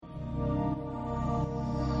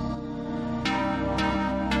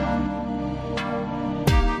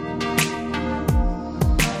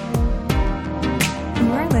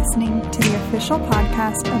listening to the official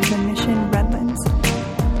podcast of the Mission Redlands.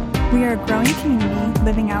 We are a growing community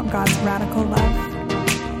living out God's radical love.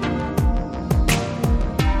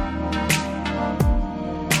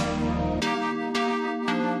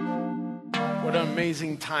 What an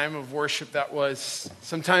amazing time of worship that was.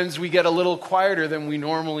 Sometimes we get a little quieter than we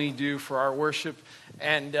normally do for our worship.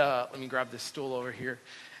 And let me grab this stool over here.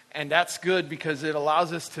 And that's good because it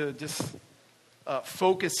allows us to just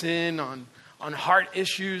focus in on heart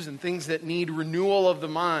issues and things that need renewal of the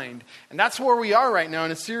mind. And that's where we are right now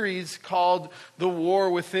in a series called The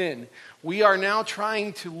War Within. We are now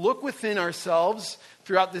trying to look within ourselves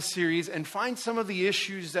throughout this series and find some of the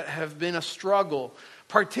issues that have been a struggle,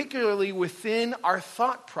 particularly within our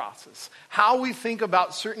thought process, how we think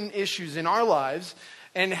about certain issues in our lives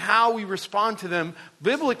and how we respond to them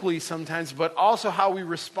biblically sometimes, but also how we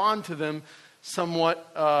respond to them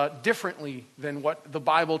somewhat differently than what the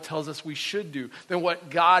Bible tells us we should do, than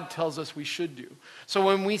what God tells us we should do. So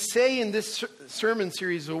when we say in this sermon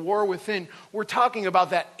series, The War Within, we're talking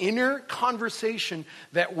about that inner conversation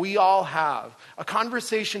that we all have. A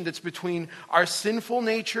conversation that's between our sinful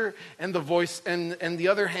nature and the voice, and the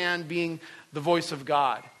other hand being the voice of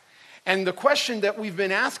God. And the question that we've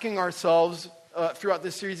been asking ourselves throughout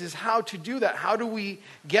this series is how to do that. How do we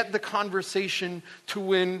get the conversation to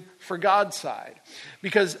win for God's side?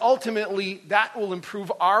 Because ultimately that will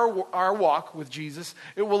improve our walk with Jesus.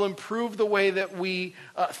 It will improve the way that we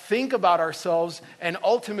think about ourselves, and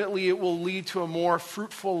ultimately it will lead to a more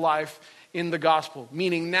fruitful life in the gospel.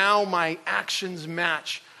 Meaning now my actions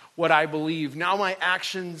match what I believe. Now my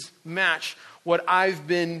actions match what I've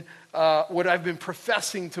been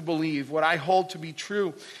professing to believe, what I hold to be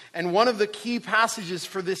true. And one of the key passages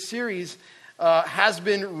for this series has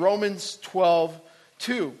been Romans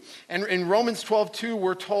 12:2. And in Romans 12:2,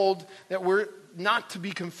 we're told that we're not to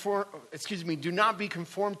be do not be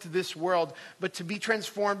conformed to this world, but to be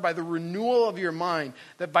transformed by the renewal of your mind,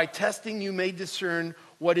 that by testing you may discern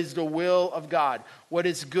what is the will of God, what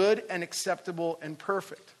is good and acceptable and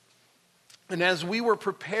perfect. And as we were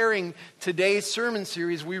preparing today's sermon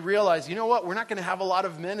series, we realized, you know what, we're not going to have a lot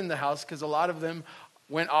of men in the house because a lot of them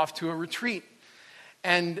went off to a retreat.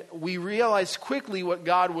 And we realized quickly what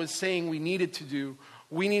God was saying we needed to do.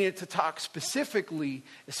 We needed to talk specifically,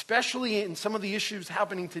 especially in some of the issues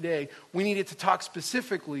happening today, we needed to talk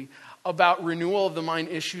specifically about renewal of the mind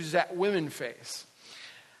issues that women face.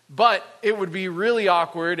 But it would be really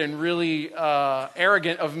awkward and really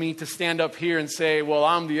arrogant of me to stand up here and say, well,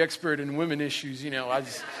 I'm the expert in women issues.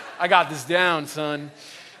 I got this down, son.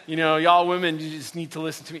 Y'all women, you just need to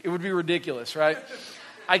listen to me. It would be ridiculous, right?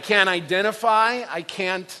 I can't identify. I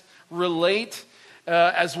can't relate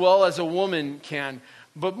as well as a woman can.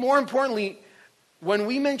 But more importantly, when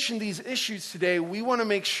we mention these issues today, we want to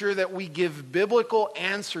make sure that we give biblical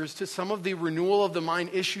answers to some of the renewal of the mind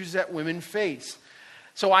issues that women face.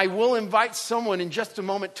 So I will invite someone in just a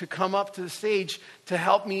moment to come up to the stage to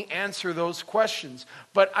help me answer those questions.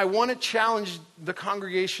 But I want to challenge the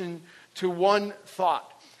congregation to one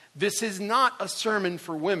thought. This is not a sermon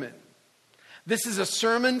for women. This is a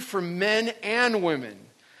sermon for men and women.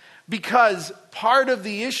 Because part of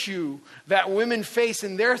the issue that women face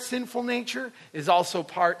in their sinful nature is also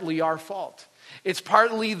partly our fault. It's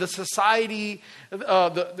partly the society,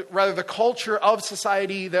 the culture of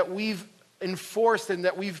society that we've enforced and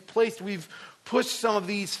that we've pushed some of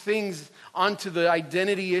these things onto the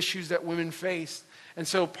identity issues that women face. And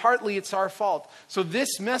so partly it's our fault. So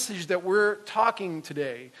this message that we're talking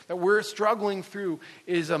today, that we're struggling through,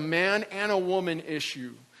 is a man and a woman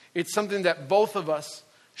issue. It's something that both of us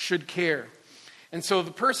should care. And so the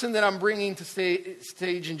person that I'm bringing to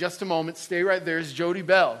stage in just a moment, stay right there, is Jody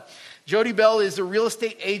Bell. Jody Bell is a real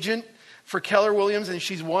estate agent for Keller Williams, and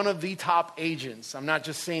she's one of the top agents. I'm not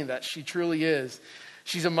just saying that. She truly is.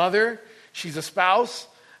 She's a mother. She's a spouse.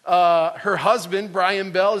 Her husband,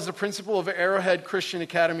 Brian Bell, is the principal of Arrowhead Christian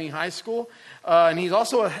Academy High School, and he's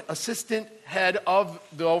also an assistant head of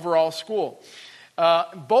the overall school.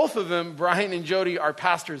 Both of them, Brian and Jody, are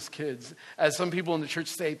pastors' kids, as some people in the church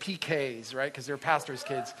say, PKs, right? Because they're pastors'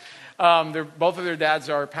 kids. Both of their dads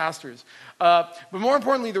are pastors. But more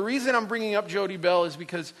importantly, the reason I'm bringing up Jody Bell is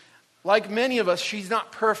because, like many of us, she's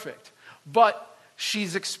not perfect, but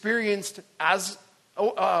she's experienced as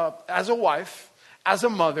a wife, as a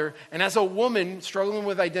mother, and as a woman struggling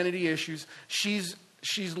with identity issues. She's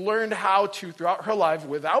learned how to, throughout her life,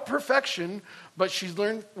 without perfection, but she's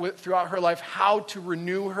learned throughout her life how to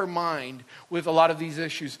renew her mind with a lot of these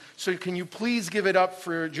issues. So can you please give it up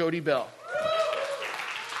for Jody Bell?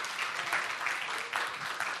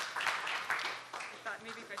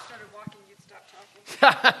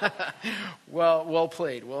 Well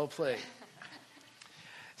played.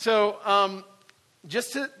 So,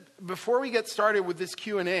 before we get started with this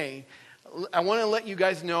Q&A, I want to let you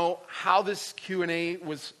guys know how this Q&A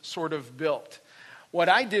was sort of built. What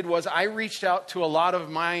I did was I reached out to a lot of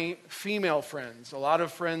my female friends, a lot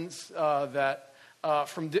of friends that are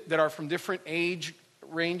from different age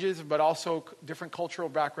ranges, but also different cultural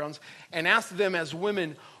backgrounds, and asked them as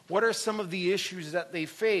women, what are some of the issues that they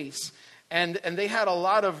face? And they had a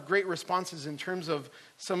lot of great responses in terms of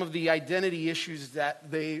some of the identity issues that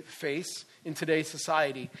they face in today's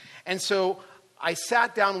society. And so I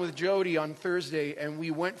sat down with Jody on Thursday and we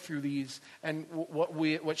went through these. And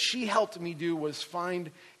what she helped me do was find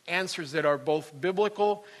answers that are both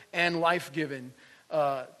biblical and life-giving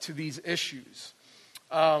to these issues.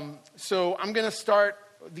 So I'm going to start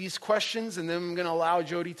these questions and then I'm going to allow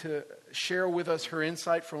Jody to share with us her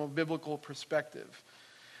insight from a biblical perspective.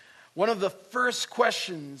 One of the first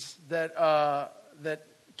questions that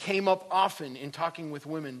came up often in talking with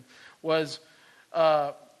women was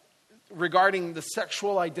regarding the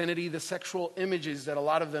sexual identity, the sexual images that a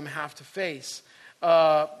lot of them have to face.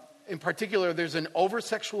 In particular, there's an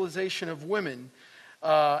over-sexualization of women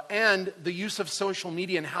and the use of social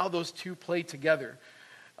media and how those two play together.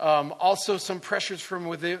 Also, some pressures from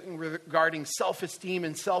within regarding self-esteem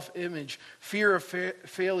and self-image, fear of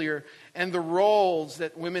failure, and the roles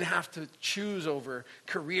that women have to choose over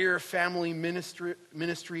career, family,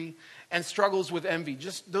 ministry, and struggles with envy.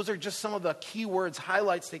 Those are just some of the key words,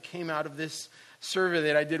 highlights that came out of this survey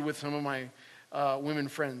that I did with some of my women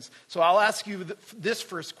friends. So I'll ask you this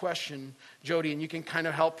first question, Jody, and you can kind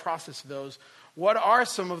of help process those. What are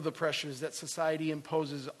some of the pressures that society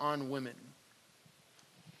imposes on women?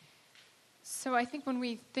 So I think when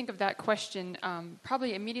we think of that question,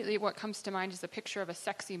 probably immediately what comes to mind is a picture of a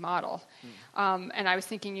sexy model. And I was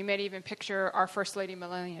thinking you may even picture our First Lady,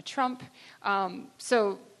 Melania Trump.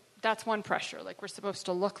 So that's one pressure, like we're supposed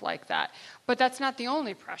to look like that. But that's not the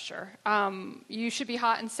only pressure. You should be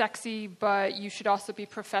hot and sexy, but you should also be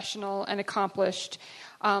professional and accomplished.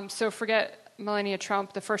 So forget Melania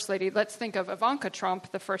Trump, the first lady. Let's think of Ivanka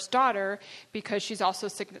Trump, the first daughter, because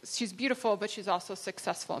she's beautiful, but she's also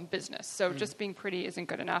successful in business. So just being pretty isn't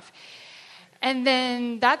good enough. And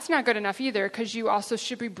then that's not good enough either, because you also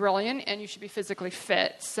should be brilliant and you should be physically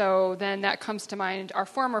fit. So then that comes to mind our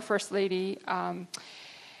former first lady,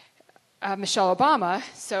 Michelle Obama.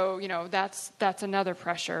 So, that's another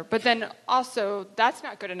pressure. But then also, that's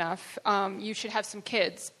not good enough. You should have some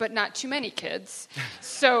kids, but not too many kids.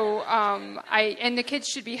 So, and the kids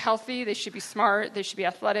should be healthy, they should be smart, they should be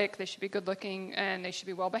athletic, they should be good looking, and they should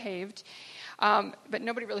be well behaved. But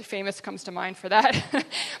nobody really famous comes to mind for that.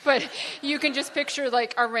 But you can just picture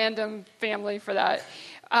like a random family for that.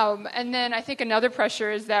 And then I think another pressure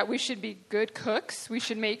is that we should be good cooks. We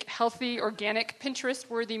should make healthy, organic,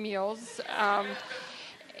 Pinterest-worthy meals.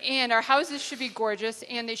 And our houses should be gorgeous,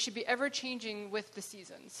 and they should be ever-changing with the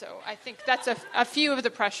seasons. So I think that's a few of the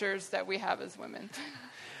pressures that we have as women.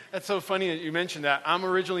 That's so funny that you mentioned that. I'm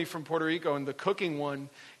originally from Puerto Rico, and the cooking one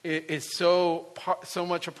is so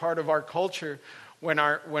much a part of our culture. When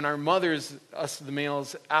our mothers, us the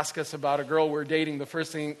males, ask us about a girl we're dating,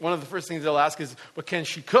 one of the first things they'll ask is, "But can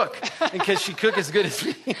she cook? And can she cook as good as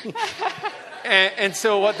me?" and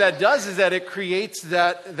so what that does is that it creates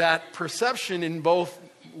that perception in both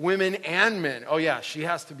women and men. Oh yeah, she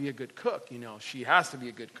has to be a good cook. She has to be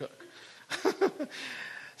a good cook.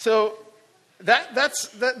 So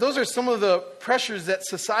those are some of the pressures that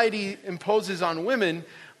society imposes on women.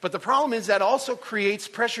 But the problem is that also creates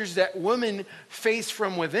pressures that women face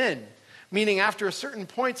from within. Meaning after a certain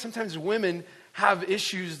point, sometimes women have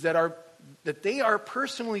issues that they are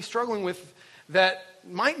personally struggling with that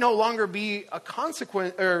might no longer be a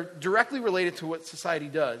consequence or directly related to what society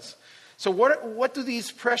does. So what do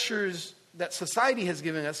these pressures that society has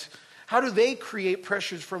given us, how do they create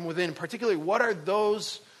pressures from within? Particularly, what are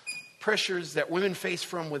those pressures that women face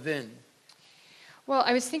from within? Well,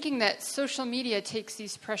 I was thinking that social media takes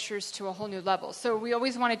these pressures to a whole new level. So we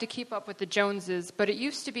always wanted to keep up with the Joneses, but it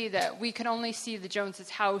used to be that we could only see the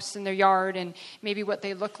Joneses' house and their yard and maybe what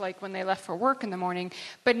they look like when they left for work in the morning.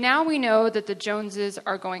 But now we know that the Joneses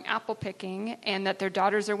are going apple picking and that their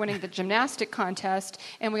daughters are winning the gymnastic contest,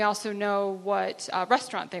 and we also know what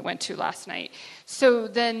restaurant they went to last night. So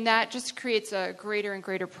then that just creates a greater and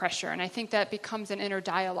greater pressure, and I think that becomes an inner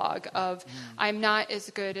dialogue of, I'm not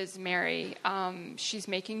as good as Mary. She's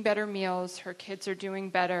making better meals. Her kids are doing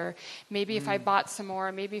better. Maybe if I bought some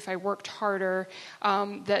more, maybe if I worked harder,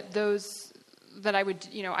 that those that I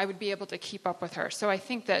would be able to keep up with her. So I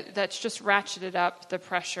think that that's just ratcheted up the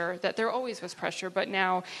pressure, that there always was pressure, but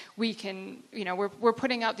now we can, we're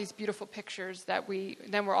putting out these beautiful pictures that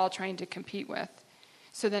we're all trying to compete with.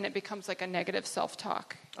 So then it becomes like a negative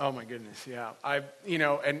self-talk. Oh my goodness, yeah.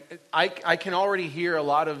 I can already hear a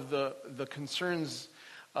lot of the concerns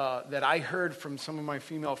that I heard from some of my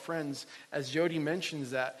female friends, as Jody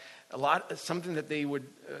mentions that something that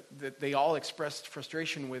they all expressed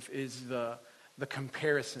frustration with is the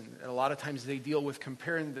comparison. And a lot of times they deal with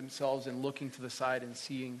comparing themselves and looking to the side and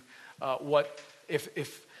seeing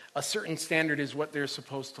if a certain standard is what they're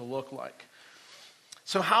supposed to look like.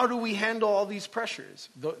 So how do we handle all these pressures,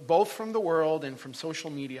 both from the world and from social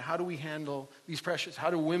media? How do we handle these pressures? How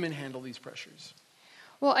do women handle these pressures?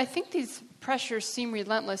 Well, I think these pressures seem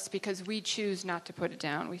relentless because we choose not to put it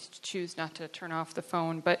down. We choose not to turn off the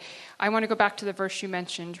phone. But I want to go back to the verse you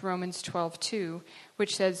mentioned, Romans 12:2,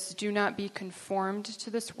 which says, "Do not be conformed to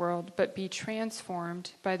this world, but be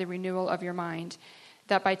transformed by the renewal of your mind,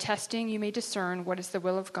 that by testing you may discern what is the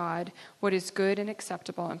will of God, what is good and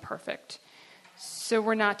acceptable and perfect." So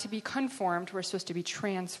we're not to be conformed, we're supposed to be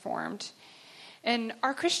transformed. And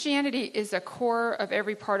our Christianity is a core of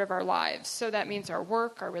every part of our lives. So that means our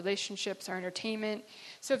work, our relationships, our entertainment.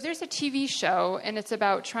 So if there's a TV show and it's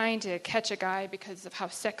about trying to catch a guy because of how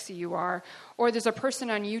sexy you are, or there's a person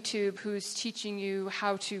on YouTube who's teaching you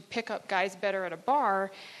how to pick up guys better at a bar,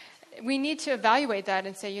 we need to evaluate that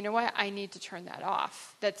and say, you know what, I need to turn that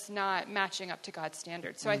off. That's not matching up to God's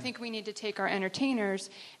standard. So I think we need to take our entertainers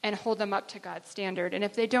and hold them up to God's standard. And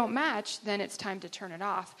if they don't match, then it's time to turn it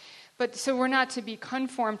off. But so we're not to be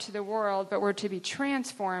conformed to the world, but we're to be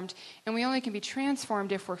transformed. And we only can be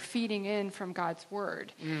transformed if we're feeding in from God's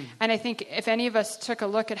word. And I think if any of us took a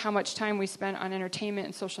look at how much time we spend on entertainment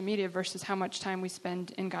and social media versus how much time we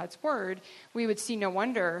spend in God's word, we would see no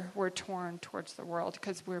wonder we're torn towards the world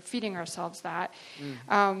because we're feeding ourselves that.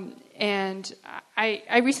 And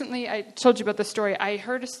I recently, I told you about the story. I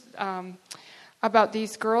heard about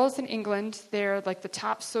these girls in England. They're like the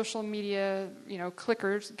top social media,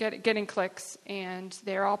 clickers, getting clicks, and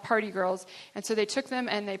they're all party girls. And so they took them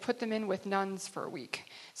and they put them in with nuns for a week.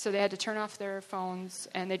 So they had to turn off their phones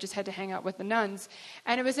and they just had to hang out with the nuns.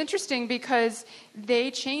 And it was interesting because they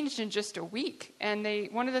changed in just a week. And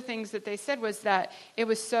one of the things that they said was that it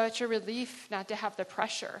was such a relief not to have the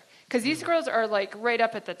pressure. Because these girls are like right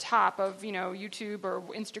up at the top of, YouTube or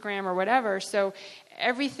Instagram or whatever. So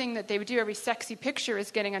everything that they would do, every sexy picture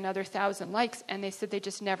is getting another 1,000 likes. And they said they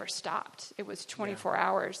just never stopped. It was 24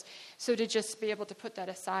 hours. So to just be able to put that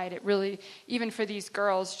aside, it really, even for these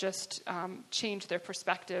girls, just changed their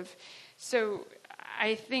perspective. So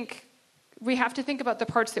I think we have to think about the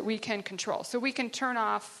parts that we can control. So we can turn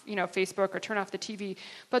off, Facebook or turn off the TV,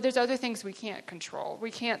 but there's other things we can't control.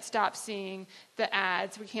 We can't stop seeing the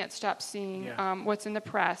ads. We can't stop seeing what's in the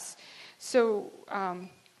press. So,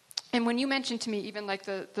 and when you mentioned to me even like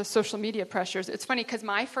the social media pressures, it's funny because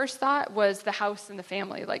my first thought was the house and the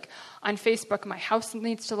family. Like on Facebook, my house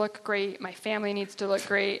needs to look great. My family needs to look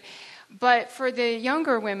great. But for the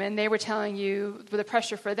younger women, they were telling you the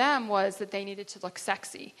pressure for them was that they needed to look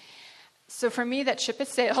sexy. So for me, that ship has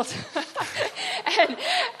sailed.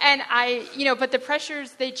 and I, but the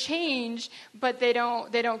pressures, they change, but they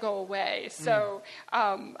don't go away. So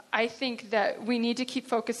I think that we need to keep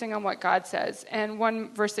focusing on what God says. And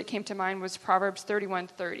one verse that came to mind was Proverbs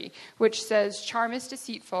 31:30, which says, "Charm is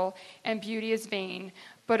deceitful and beauty is vain,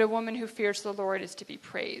 but a woman who fears the Lord is to be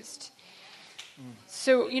praised."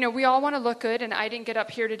 So, we all want to look good, and I didn't get up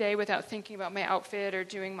here today without thinking about my outfit or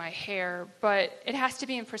doing my hair, but it has to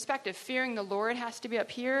be in perspective. Fearing the Lord has to be up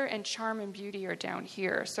here, and charm and beauty are down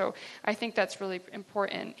here. So I think that's really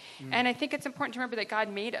important. And I think it's important to remember that God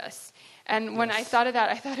made us. And when I thought of that,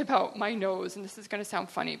 I thought about my nose, and this is going to sound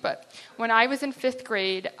funny, but when I was in 5th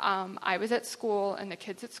grade, I was at school, and the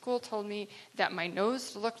kids at school told me that my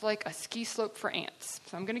nose looked like a ski slope for ants.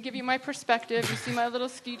 So I'm going to give you my perspective. You see my little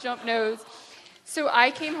ski jump nose. So I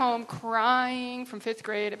came home crying from 5th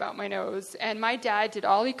grade about my nose, and my dad did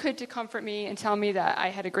all he could to comfort me and tell me that I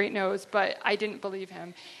had a great nose, but I didn't believe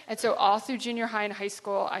him. And so all through junior high and high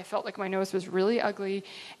school, I felt like my nose was really ugly,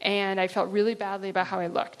 and I felt really badly about how I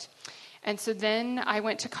looked. And so then I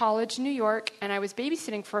went to college in New York, and I was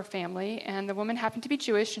babysitting for a family, and the woman happened to be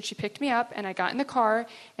Jewish, and she picked me up, and I got in the car,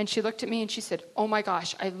 and she looked at me, and she said, "Oh my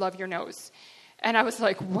gosh, I love your nose." And I was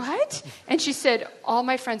like, "What?" And she said, "All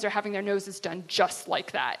my friends are having their noses done just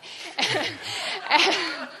like that."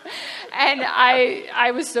 And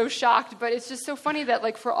I was so shocked, but it's just so funny that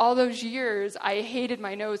like for all those years, I hated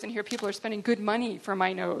my nose, and here people are spending good money for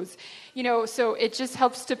my nose. So it just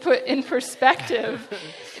helps to put in perspective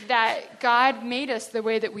that God made us the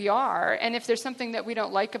way that we are. And if there's something that we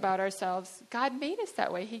don't like about ourselves, God made us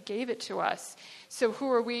that way. He gave it to us. So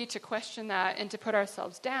who are we to question that and to put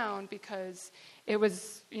ourselves down, because it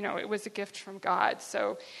was a gift from God.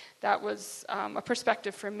 So that was a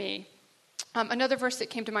perspective for me. Another verse that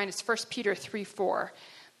came to mind is 1 Peter 3:4.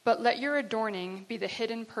 But let your adorning be the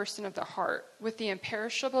hidden person of the heart, with the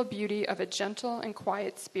imperishable beauty of a gentle and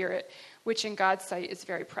quiet spirit, which in God's sight is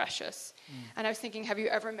very precious. And I was thinking, have you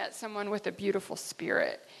ever met someone with a beautiful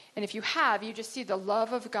spirit? And if you have, you just see the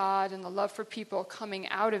love of God and the love for people coming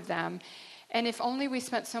out of them. And if only we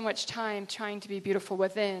spent so much time trying to be beautiful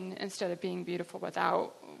within instead of being beautiful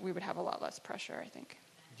without, we would have a lot less pressure, I think.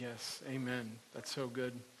 Yes, amen. That's so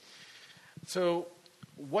good. So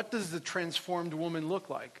what does the transformed woman look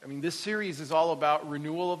like? I mean, this series is all about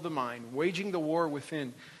renewal of the mind, waging the war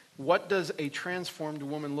within. What does a transformed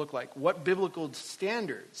woman look like? What biblical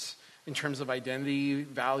standards in terms of identity,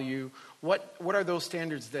 value, what are those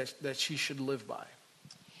standards that she should live by?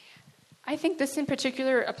 I think this in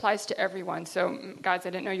particular applies to everyone. So, guys, I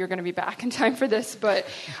didn't know you were going to be back in time for this, but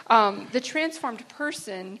the transformed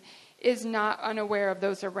person is not unaware of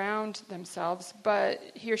those around themselves, but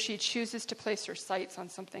he or she chooses to place her sights on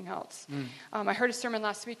something else. I heard a sermon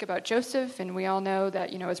last week about Joseph, and we all know that,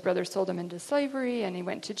 his brothers sold him into slavery, and he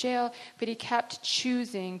went to jail, but he kept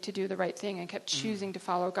choosing to do the right thing and kept choosing to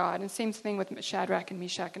follow God. And same thing with Shadrach and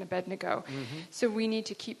Meshach and Abednego. So we need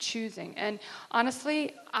to keep choosing. And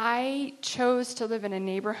honestly, I chose to live in a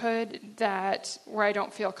neighborhood where I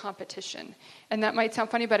don't feel competition. And that might sound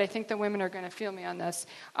funny, but I think the women are going to feel me on this.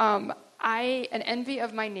 An envy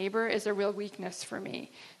of my neighbor is a real weakness for me.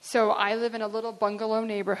 So I live in a little bungalow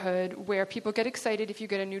neighborhood where people get excited if you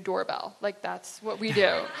get a new doorbell. Like, that's what we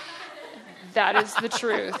do. That is the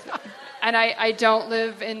truth. And I don't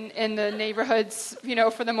live in the neighborhoods,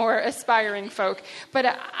 for the more aspiring folk.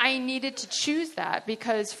 But I needed to choose that,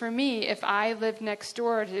 because for me, if I lived next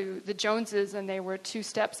door to the Joneses and they were 2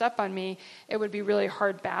 steps up on me, it would be really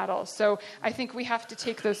hard battle. So I think we have to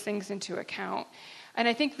take those things into account. And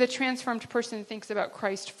I think the transformed person thinks about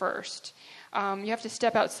Christ first. You have to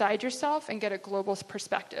step outside yourself and get a global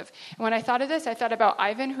perspective. And when I thought of this, I thought about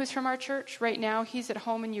Ivan, who's from our church. Right now, he's at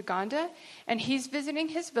home in Uganda, and he's visiting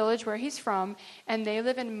his village where he's from, and they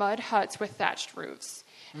live in mud huts with thatched roofs.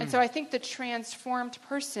 And so I think the transformed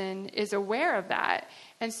person is aware of that.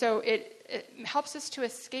 And so it helps us to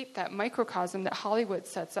escape that microcosm that Hollywood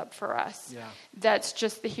sets up for us. Yeah. That's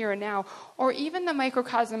just the here and now. Or even the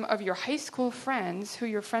microcosm of your high school friends who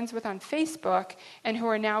you're friends with on Facebook and who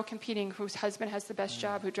are now competing, whose husband has the best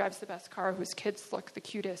job, who drives the best car, whose kids look the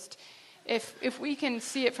cutest. If we can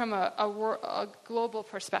see it from a global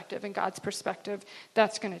perspective and God's perspective,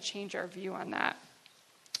 that's going to change our view on that.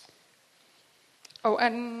 Oh,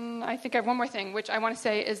 and I think I have one more thing, which I want to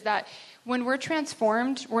say is that when we're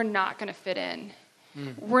transformed, we're not going to fit in.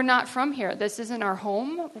 We're not from here. This isn't our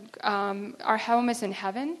home. Our home is in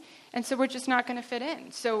heaven, and so we're just not going to fit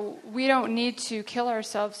in. So we don't need to kill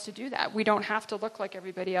ourselves to do that. We don't have to look like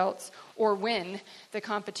everybody else or win the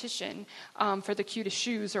competition for the cutest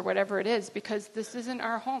shoes or whatever it is, because this isn't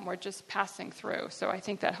our home. We're just passing through. So I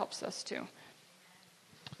think that helps us too.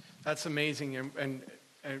 That's amazing. And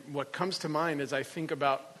what comes to mind as I think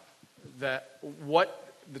about that,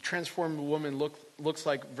 what the transformed woman looks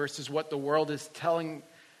like versus what the world is telling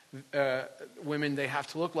women they have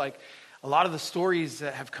to look like. A lot of the stories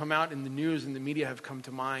that have come out in the news and the media have come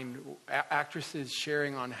to mind. Actresses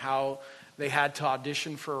sharing on how they had to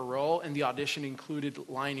audition for a role, and the audition included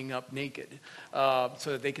lining up naked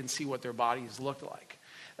so that they can see what their bodies looked like.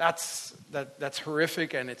 That's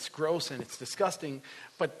horrific, and it's gross, and it's disgusting.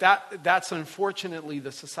 But that's unfortunately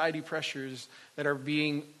the society pressures that are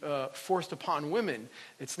being forced upon women.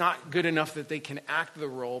 It's not good enough that they can act the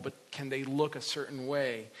role, but can they look a certain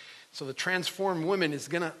way? So the transformed woman is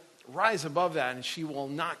going to rise above that, and she will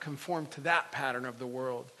not conform to that pattern of the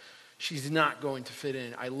world. She's not going to fit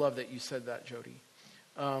in. I love that you said that, Jody.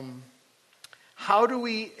 How do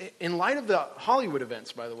we, in light of the Hollywood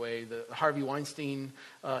events, by the way, the Harvey Weinstein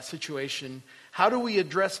situation, how do we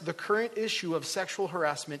address the current issue of sexual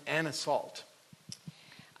harassment and assault?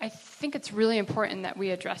 I think it's really important that we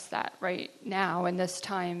address that right now in this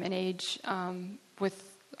time and age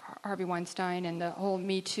with Harvey Weinstein and the whole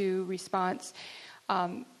Me Too response.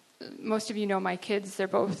 Most of you know my kids. They're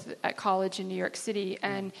both at college in New York City,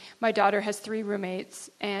 and my daughter has 3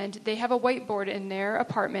 roommates, and they have a whiteboard in their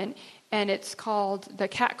apartment, and it's called the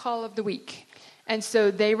Cat Call of the Week. And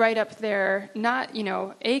so they write up there, not,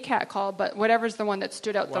 a catcall, but whatever's the one that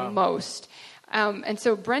stood out the most. And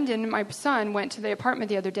so Brendan, my son, went to the apartment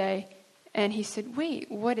the other day, and he said, wait,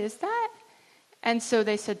 what is that? And so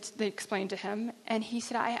they explained to him, and he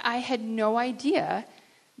said, I had no idea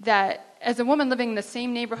that as a woman living in the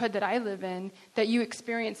same neighborhood that I live in, that you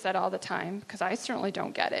experience that all the time, because I certainly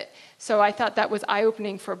don't get it. So I thought that was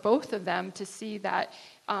eye-opening for both of them to see that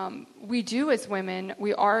we do as women,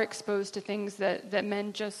 we are exposed to things that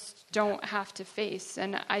men just don't have to face,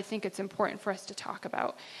 and I think it's important for us to talk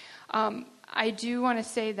about. I do want to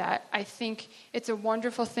say that I think it's a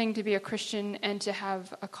wonderful thing to be a Christian and to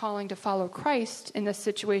have a calling to follow Christ in this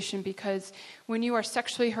situation, because when you are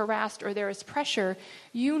sexually harassed or there is pressure,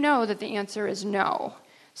 you know that the answer is no.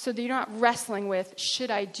 So that you're not wrestling with, should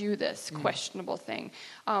I do this questionable thing?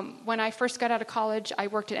 When I first got out of college, I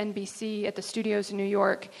worked at NBC at the studios in New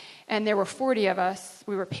York, and there were 40 of us.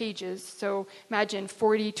 We were pages. So imagine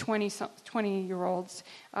 40, 20-year-olds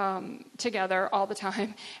together all the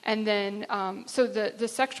time. And then, so the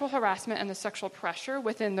sexual harassment and the sexual pressure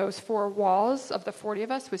within those four walls of the 40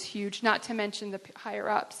 of us was huge, not to mention the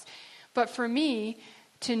higher-ups. But for me,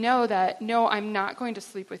 to know that, no, I'm not going to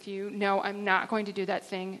sleep with you, no, I'm not going to do that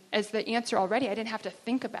thing, as the answer already, I didn't have to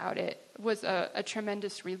think about it, was a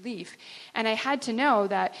tremendous relief. And I had to know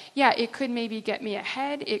that, yeah, it could maybe get me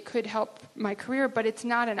ahead, it could help my career, but it's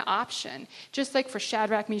not an option. Just like for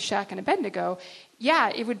Shadrach, Meshach, and Abednego,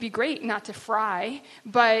 yeah, it would be great not to fry,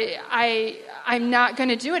 but I'm not going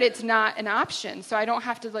to do it. It's not an option. So I don't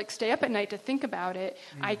have to stay up at night to think about it.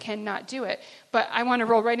 I cannot do it. But I want to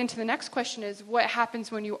roll right into the next question is, what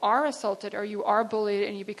happens when you are assaulted or you are bullied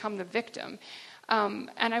and you become the victim?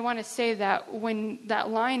 And I want to say that when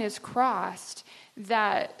that line is crossed,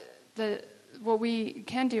 that what we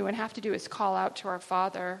can do and have to do is call out to our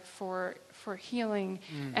Father for healing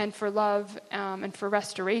and for love and for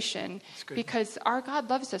restoration, because our God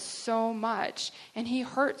loves us so much, and he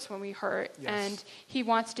hurts when we hurt, and he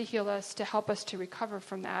wants to heal us, to help us to recover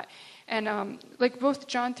from that. And both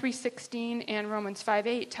John 3:16 and Romans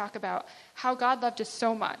 5:8 talk about how God loved us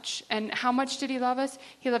so much. And how much did he love us?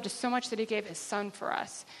 He loved us so much that he gave his son for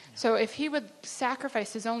us. So if he would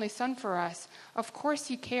sacrifice his only son for us, of course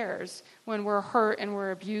he cares when we're hurt and we're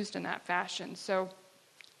abused in that fashion. So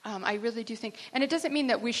I really do think, and it doesn't mean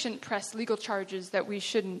that we shouldn't press legal charges, that we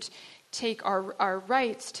shouldn't take our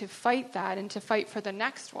rights to fight that and to fight for the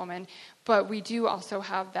next woman, but we do also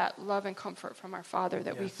have that love and comfort from our Father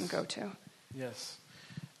that we can go to. Yes.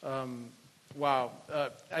 Wow.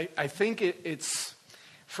 I think it's,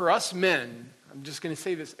 for us men, I'm just going to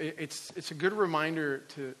say this, it's a good reminder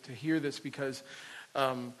to hear this, because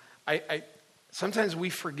sometimes we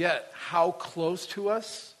forget how close to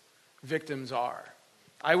us victims are.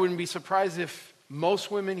 I wouldn't be surprised if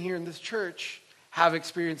most women here in this church have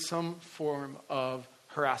experienced some form of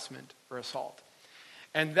harassment or assault.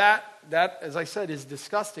 And that, as I said, is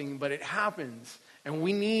disgusting, but it happens. And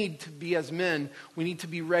we need to be, as men, we need to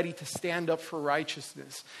be ready to stand up for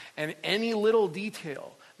righteousness. And any little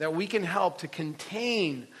detail that we can help to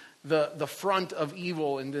contain the front of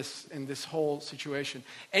evil in this whole situation,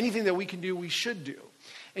 anything that we can do, we should do.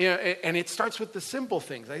 And it starts with the simple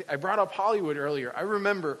things. I brought up Hollywood earlier. I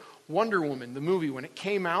remember Wonder Woman, the movie, when it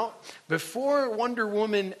came out. Before Wonder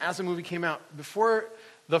Woman as a movie came out, before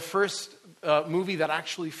the first movie that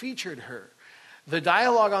actually featured her, the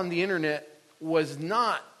dialogue on the internet was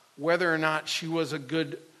not whether or not she was a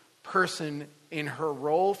good person in her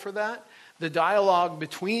role for that. The dialogue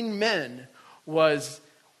between men was,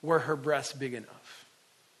 were her breasts big enough?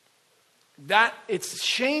 That, it's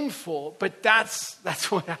shameful, but that's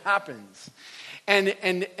what happens. And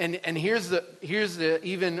here's the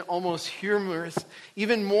even almost humorous,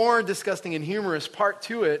 even more disgusting and humorous part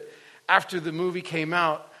to it. After the movie came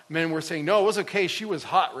out, men were saying, no, it was okay, she was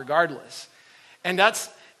hot regardless. And it's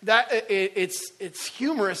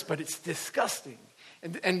humorous, but it's disgusting.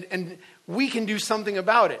 And we can do something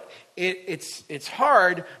about it. It's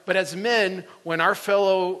hard, but as men, when our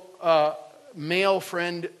fellow male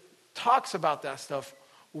friend talks about that stuff,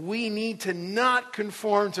 we need to not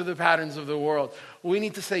conform to the patterns of the world. We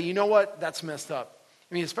need to say, you know what, that's messed up.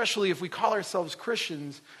 I mean, especially if we call ourselves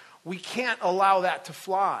Christians, we can't allow that to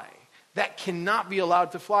fly. That cannot be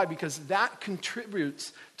allowed to fly, because that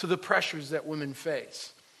contributes to the pressures that women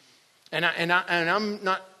face. And I'm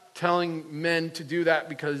not telling men to do that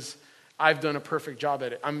because I've done a perfect job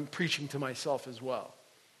at it. I'm preaching to myself as well.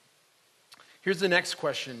 Here's the next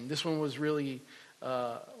question. This one was really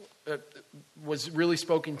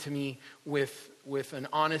spoken to me with an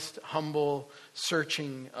honest, humble,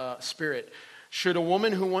 searching spirit. Should a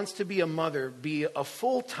woman who wants to be a mother be a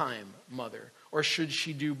full-time mother, or should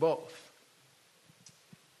she do both?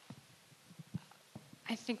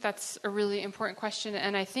 I think that's a really important question,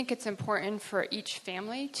 and I think it's important for each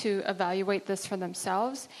family to evaluate this for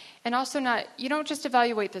themselves. And also you don't just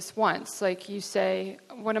evaluate this once. Like you say,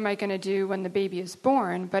 what am I going to do when the baby is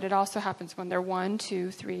born? But it also happens when they're 1,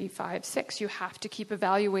 2, 3, 5, 6. You have to keep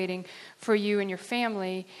evaluating for you and your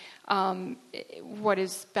family what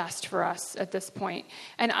is best for us at this point.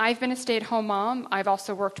 And I've been a stay-at-home mom. I've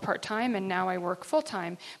also worked part-time, and now I work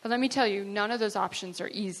full-time. But let me tell you, none of those options are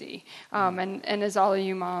easy. And as all of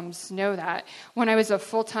you moms know that. When I was a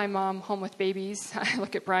full-time mom home with babies, I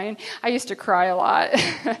look at Brian, I used to cry a lot.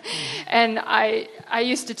 And I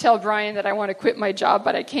used to tell Brian that I want to quit my job,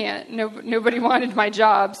 but I can't. Nobody wanted my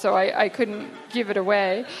job, so I couldn't give it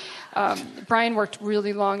away. Brian worked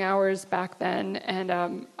really long hours back then, and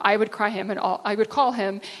I would I would call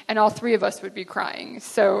him, and all three of us would be crying.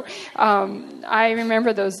 So I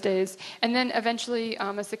remember those days. And then eventually,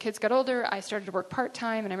 as the kids got older, I started to work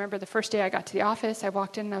part-time, and I remember the first day I got to the office, I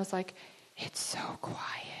walked in and I was like, it's so quiet.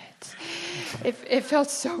 It felt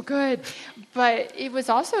so good. But it was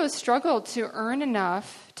also a struggle to earn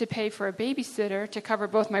enough to pay for a babysitter to cover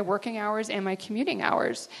both my working hours and my commuting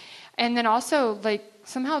hours. And then also,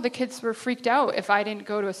 somehow the kids were freaked out if I didn't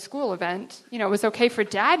go to a school event. It was okay for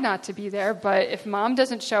dad not to be there, but if mom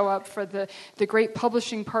doesn't show up for the great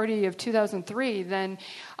publishing party of 2003, then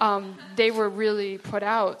they were really put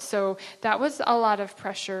out. So that was a lot of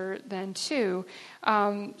pressure then, too.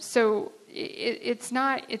 So it's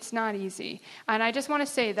not easy. And I just want to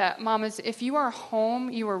say that, mamas, if you are home,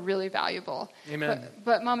 you are really valuable. Amen.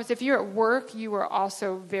 But mamas, if you're at work, you are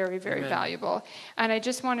also very, very Amen. Valuable. And I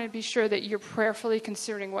just want to be sure that you're prayerfully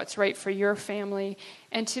considering what's right for your family,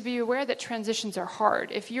 and to be aware that transitions are hard.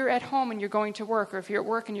 If you're at home and you're going to work, or if you're at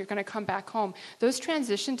work and you're going to come back home, those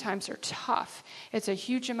transition times are tough. It's a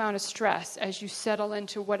huge amount of stress as you settle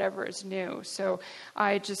into whatever is new. So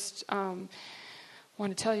I just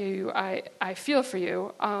want to tell you, I feel for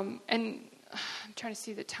you. And I'm trying to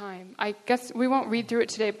see the time. I guess we won't read through it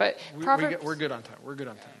today, but Proverbs... We're good on time.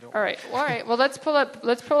 Don't All right. Well, let's pull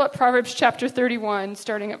up Proverbs chapter 31,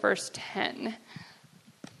 starting at verse 10.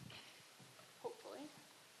 Hopefully.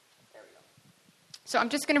 There we go. So I'm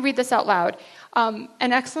just going to read this out loud. An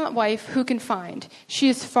excellent wife who can find? She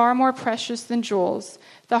is far more precious than jewels.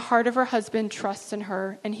 The heart of her husband trusts in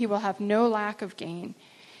her, and he will have no lack of gain.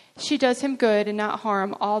 She does him good and not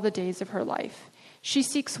harm all the days of her life. She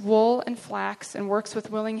seeks wool and flax and works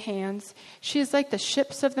with willing hands. She is like the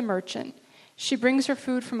ships of the merchant. She brings her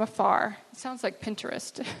food from afar. It sounds like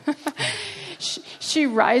Pinterest. She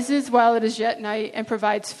rises while it is yet night and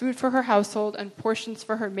provides food for her household and portions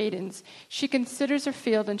for her maidens. She considers her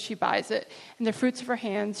field and she buys it. And the fruits of her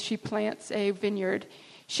hands she plants a vineyard.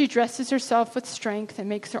 She dresses herself with strength and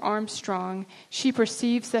makes her arms strong. She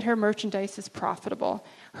perceives that her merchandise is profitable.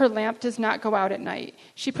 Her lamp does not go out at night.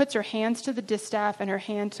 She puts her hands to the distaff and her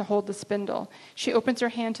hand to hold the spindle. She opens her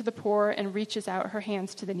hand to the poor and reaches out her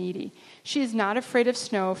hands to the needy. She is not afraid of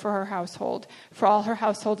snow for her household, for all her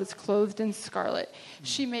household is clothed in scarlet.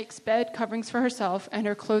 She makes bed coverings for herself and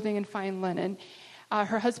her clothing in fine linen.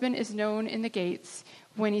 Her husband is known in the gates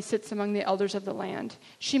when he sits among the elders of the land.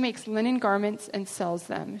 She makes linen garments and sells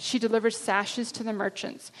them. She delivers sashes to the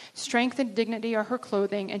merchants. Strength and dignity are her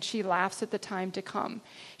clothing, and she laughs at the time to come.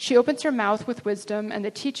 She opens her mouth with wisdom, and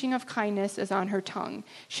the teaching of kindness is on her tongue.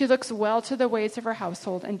 She looks well to the ways of her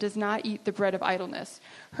household and does not eat the bread of idleness.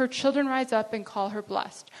 Her children rise up and call her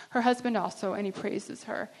blessed. Her husband also, and he praises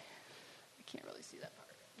her. I can't really see that part.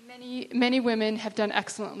 Many women have done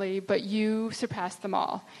excellently, but you surpass them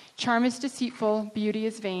all. Charm is deceitful, beauty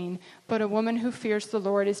is vain, but a woman who fears the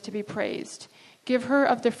Lord is to be praised. Give her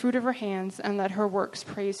of the fruit of her hands, and let her works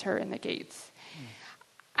praise her in the gates.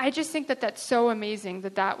 I just think that that's so amazing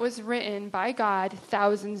that was written by God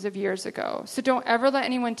thousands of years ago. So don't ever let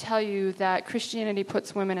anyone tell you that Christianity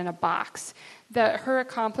puts women in a box, that her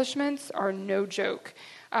accomplishments are no joke.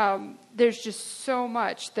 There's just so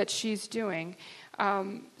much that she's doing.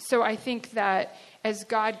 So I think that as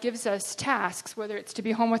God gives us tasks, whether it's to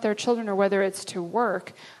be home with our children or whether it's to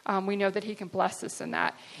work, we know that he can bless us in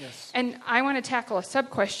that. Yes. And I want to tackle a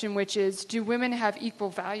sub-question, which is, do women have equal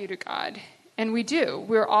value to God? And we do.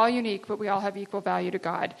 We're all unique, but we all have equal value to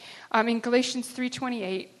God. In Galatians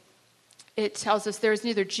 3:28, it tells us there is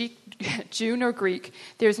neither Jew nor Greek,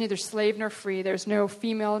 there is neither slave nor free, there is no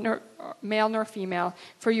female nor male nor female,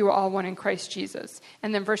 for you are all one in Christ Jesus.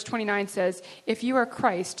 And then verse 29 says, if you are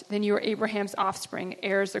Christ, then you are Abraham's offspring,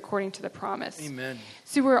 heirs according to the promise. Amen.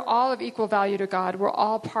 So we're all of equal value to God. We're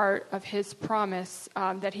all part of his promise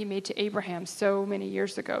that he made to Abraham so many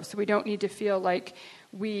years ago. So we don't need to feel like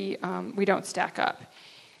we don't stack up.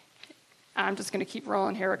 I'm just going to keep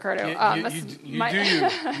rolling here, Ricardo. You do you.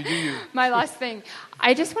 My last thing.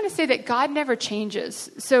 I just want to say that God never changes.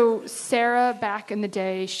 So Sarah, back in the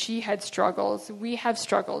day, she had struggles. We have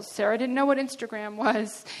struggles. Sarah didn't know what Instagram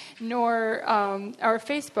was, nor or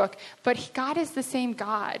Facebook, but God is the same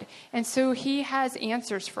God. And so he has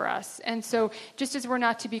answers for us. And so just as we're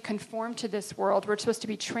not to be conformed to this world, we're supposed to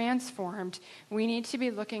be transformed. We need to be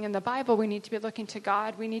looking in the Bible. We need to be looking to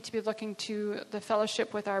God. We need to be looking to the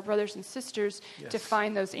fellowship with our brothers and sisters to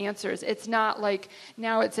find those answers. It's not like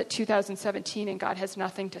now it's at 2017 and God has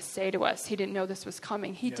nothing to say to us. He didn't know this was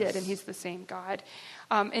coming. He did, and he's the same God.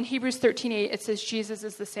 In Hebrews 13:8, it says Jesus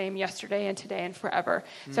is the same yesterday and today and forever.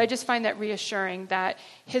 So I just find that reassuring that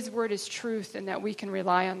his word is truth and that we can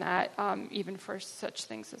rely on that even for such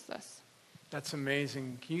things as this. That's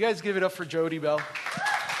amazing. Can you guys give it up for Jody Bell?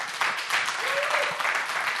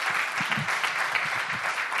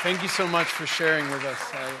 Thank you so much for sharing with us.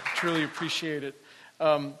 I truly appreciate it.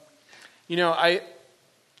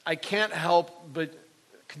 I can't help but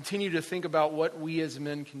continue to think about what we as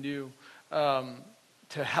men can do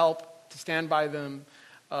to help, to stand by them,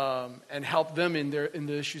 and help them in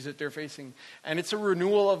the issues that they're facing. And it's a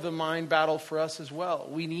renewal of the mind battle for us as well.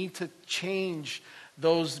 We need to change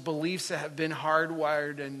those beliefs that have been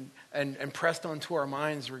hardwired and pressed onto our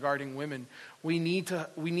minds regarding women. We need to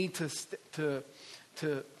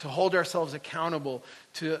hold ourselves accountable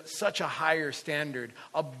to such a higher standard,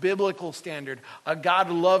 a biblical standard, a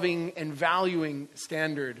God-loving and valuing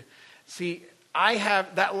standard. See, I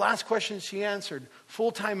have, that last question she answered,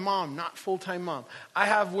 full-time mom, not full-time mom. I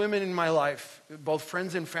have women in my life, both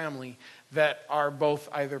friends and family, that are both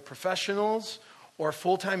either professionals or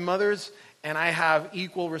full-time mothers, and I have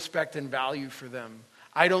equal respect and value for them.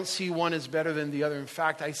 I don't see one as better than the other. In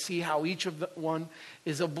fact, I see how each of the one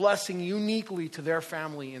is a blessing uniquely to their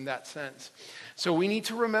family in that sense. So we need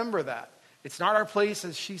to remember that. It's not our place,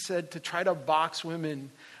 as she said, to try to box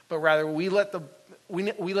women, but rather we let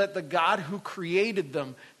the God who created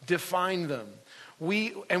them define them.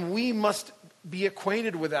 We must be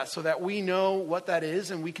acquainted with that so that we know what that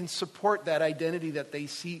is and we can support that identity that they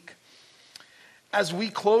seek. As we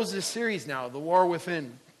close this series now, The War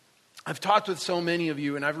Within, I've talked with so many of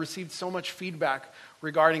you and I've received so much feedback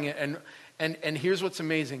regarding it. And here's what's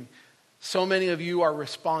amazing. So many of you are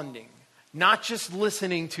responding. Not just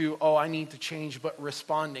listening to, I need to change, but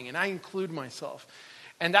responding. And I include myself.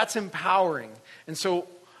 And that's empowering. And so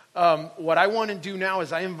what I want to do now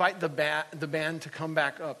is I invite the band to come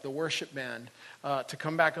back up, the worship band, to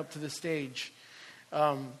come back up to the stage.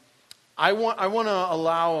 I want to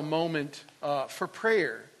allow a moment for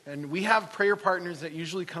prayer. And we have prayer partners that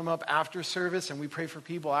usually come up after service, and we pray for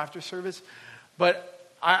people after service. But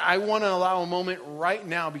I want to allow a moment right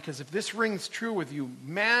now, because if this rings true with you,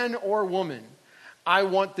 man or woman, I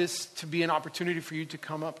want this to be an opportunity for you to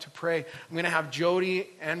come up to pray. I'm going to have Jody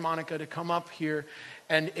and Monica to come up here.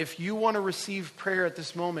 And if you want to receive prayer at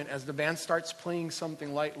this moment, as the band starts playing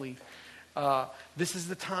something lightly, this is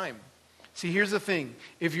the time. See, here's the thing.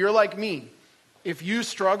 If you're like me, if you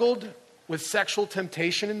struggled with sexual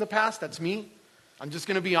temptation in the past, that's me. I'm just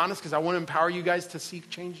going to be honest because I want to empower you guys to seek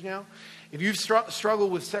change now. If you've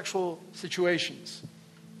struggled with sexual situations,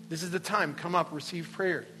 this is the time. Come up, receive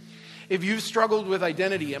prayer. If you've struggled with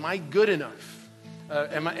identity, am I good enough?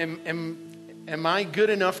 Am I good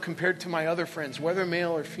enough compared to my other friends, whether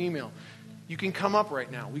male or female? You can come up right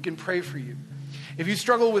now. We can pray for you. If you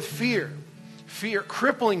struggle with fear,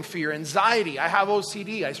 crippling fear, anxiety. I have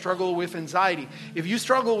OCD. I struggle with anxiety. If you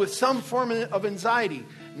struggle with some form of anxiety,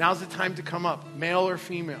 now's the time to come up, male or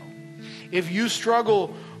female. If you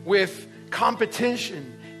struggle with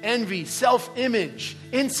competition, envy, self-image,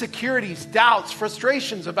 insecurities, doubts,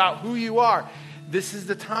 frustrations about who you are, this is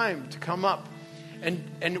the time to come up.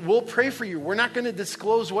 And we'll pray for you. We're not going to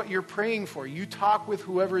disclose what you're praying for. You talk with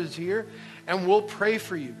whoever is here, and we'll pray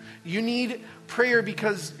for you. You need prayer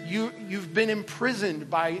because you've been imprisoned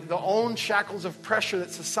by the own shackles of pressure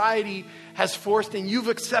that society has forced and you've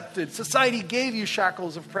accepted. Society gave you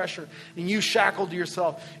shackles of pressure and you shackled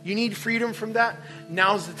yourself. You need freedom from that.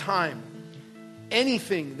 Now's the time.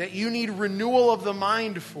 Anything that you need renewal of the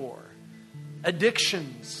mind for,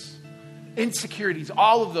 addictions, insecurities,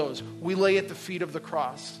 all of those, we lay at the feet of the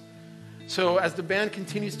cross. So as the band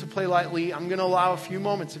continues to play lightly, I'm going to allow a few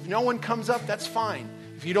moments. If no one comes up, that's fine.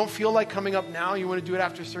 If you don't feel like coming up now, you want to do it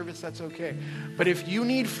after service, that's okay. But if you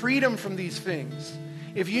need freedom from these things,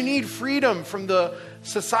 if you need freedom from the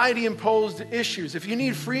society-imposed issues, if you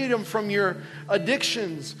need freedom from your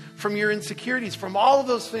addictions, from your insecurities, from all of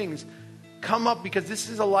those things, come up, because this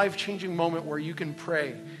is a life-changing moment where you can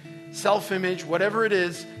pray. Self-image, whatever it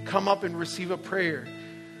is, come up and receive a prayer.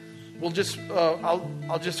 We'll just,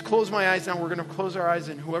 I'll just close my eyes now. We're going to close our eyes,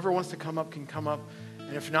 and whoever wants to come up can come up.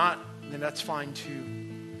 And if not, then that's fine too.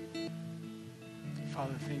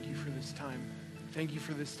 Father, thank you for this time. Thank you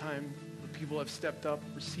for this time where people have stepped up,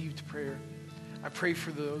 received prayer. I pray for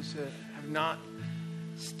those that have not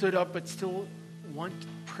stood up but still want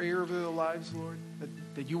prayer over their lives, Lord,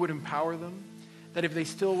 that you would empower them, that if they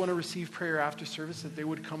still want to receive prayer after service, that they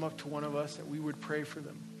would come up to one of us, that we would pray for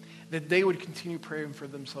them, that they would continue praying for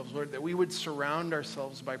themselves, Lord, that we would surround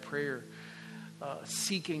ourselves by prayer,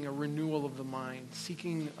 seeking a renewal of the mind,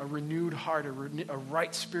 seeking a renewed heart, a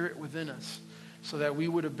right spirit within us, so that we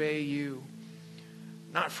would obey you,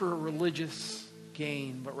 not for a religious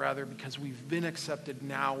gain, but rather because we've been accepted,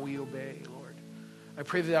 now we obey, Lord. I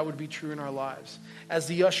pray that would be true in our lives. As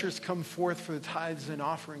the ushers come forth for the tithes and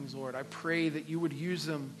offerings, Lord, I pray that you would use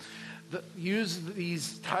them, use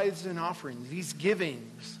these tithes and offerings, these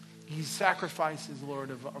givings, these sacrifices, Lord,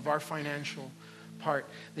 of our financial part,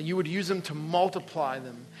 that you would use them to multiply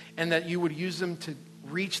them, and that you would use them to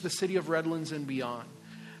reach the city of Redlands and beyond.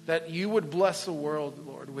 That you would bless the world,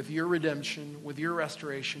 Lord, with your redemption, with your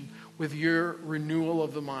restoration, with your renewal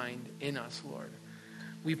of the mind in us, Lord.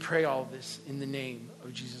 We pray all this in the name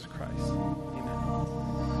of Jesus Christ. Amen.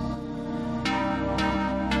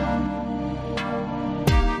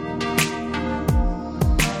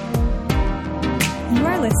 You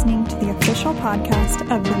are listening to the official podcast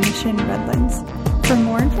of The Mission Redlands. For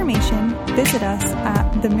more information, visit us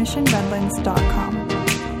at themissionredlands.com.